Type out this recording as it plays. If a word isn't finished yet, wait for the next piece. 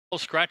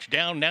Scratch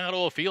down now to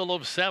a field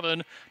of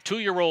 7.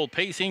 2-year-old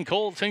pacing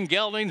colts and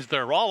geldings.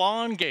 They're all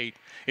on gate.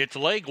 It's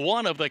leg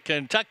 1 of the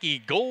Kentucky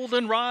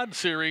Goldenrod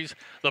Series.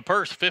 The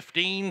purse,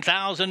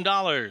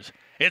 $15,000.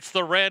 It's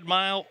the Red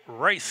Mile,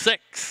 race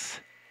 6.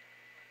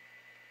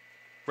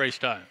 Race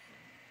time.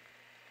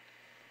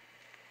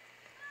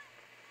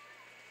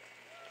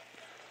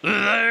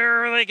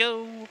 There they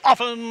go.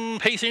 Often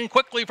pacing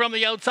quickly from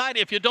the outside.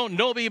 If you don't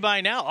know me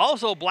by now,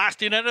 also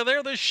blasting out of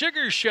there, the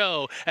Sugar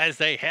Show as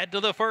they head to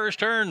the first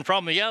turn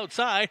from the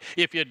outside.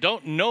 If you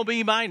don't know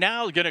me by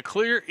now, going to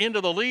clear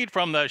into the lead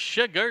from the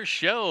Sugar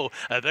Show.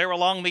 There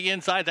along the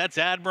inside, that's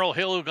Admiral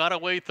Hill who got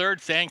away third.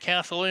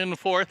 Sandcastle in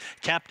fourth.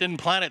 Captain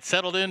Planet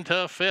settled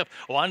into fifth.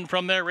 One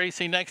from there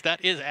racing next.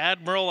 That is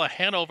Admiral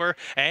Hanover.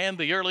 And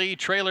the early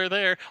trailer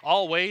there,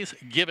 Always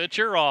Give It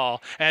Your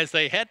All. As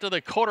they head to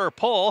the quarter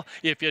pole,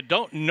 if you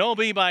don't know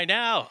me by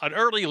now, an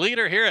early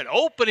leader here at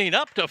opening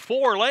up to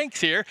 4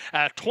 lengths here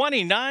at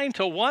 29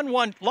 to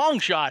 1 long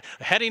shot.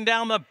 Heading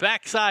down the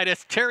backside,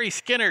 it's Terry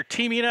Skinner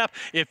teaming up.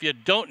 If you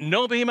don't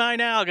know me by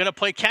now, going to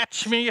play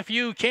Catch Me If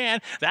You Can.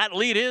 That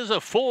lead is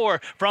a 4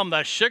 from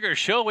the Sugar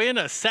Show in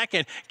a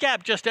second.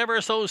 Gap just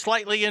ever so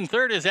slightly in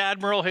third is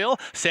Admiral Hill.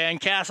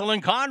 Sandcastle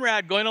and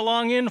Conrad going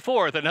along in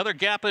fourth. Another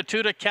gap of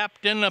 2 to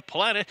Captain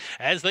Planet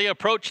as they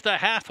approach the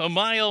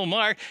half-a-mile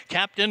mark.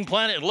 Captain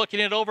Planet looking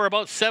it over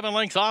about 7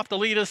 lengths off the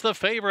lead as the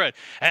favorite.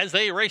 As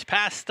they race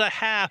past the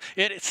half,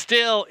 it's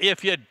still,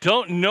 if you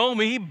don't know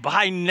me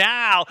by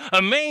now,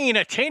 Maine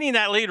attaining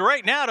that lead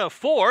right now to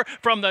 4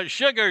 from the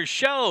Sugar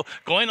Show.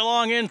 Going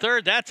along in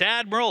third, that's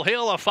Admiral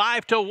Hill, a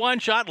 5 to 1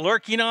 shot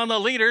lurking on the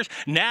leaders.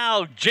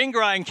 Now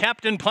Jingra and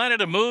Captain Planet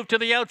a move to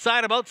the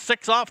outside, about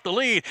 6 off the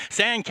lead.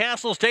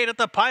 Sandcastle stayed at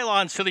the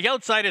pylons. To the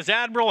outside is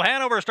Admiral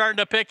Hanover starting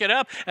to pick it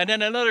up, and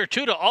then another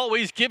 2 to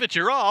Always Give It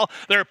Your All.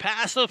 They're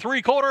past the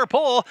 3/4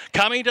 pole,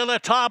 coming to the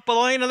top of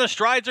the lane, and the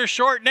strides are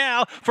short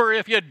now. For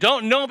if you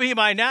don't know me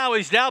by now,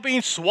 he's now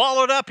being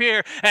swallowed up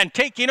here and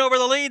taking over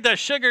the lead, the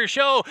Sugar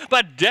Show.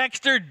 But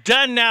Dexter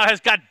Dunn now has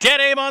got dead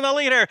aim on the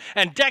leader,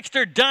 and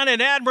Dexter Dunn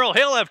and Admiral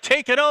Hill have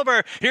taken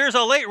over. Here's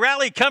a late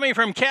rally coming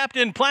from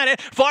Captain Planet.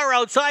 Far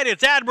outside,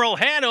 it's Admiral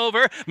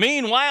Hanover.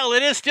 Meanwhile,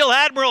 it is still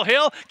Admiral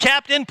Hill.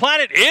 Captain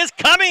Planet is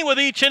coming with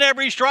each and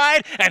every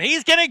stride, and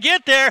he's going to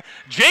get there.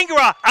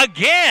 Jingra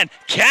again.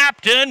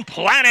 Captain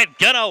Planet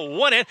gonna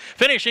win it.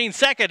 Finishing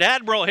second,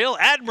 Admiral Hill.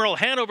 Admiral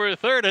Hanover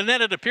third, and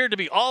then it appeared to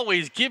be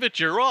Always Give It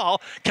Your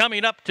All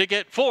coming up to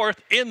get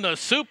fourth in the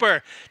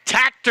Super.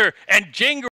 Tactor and Jingra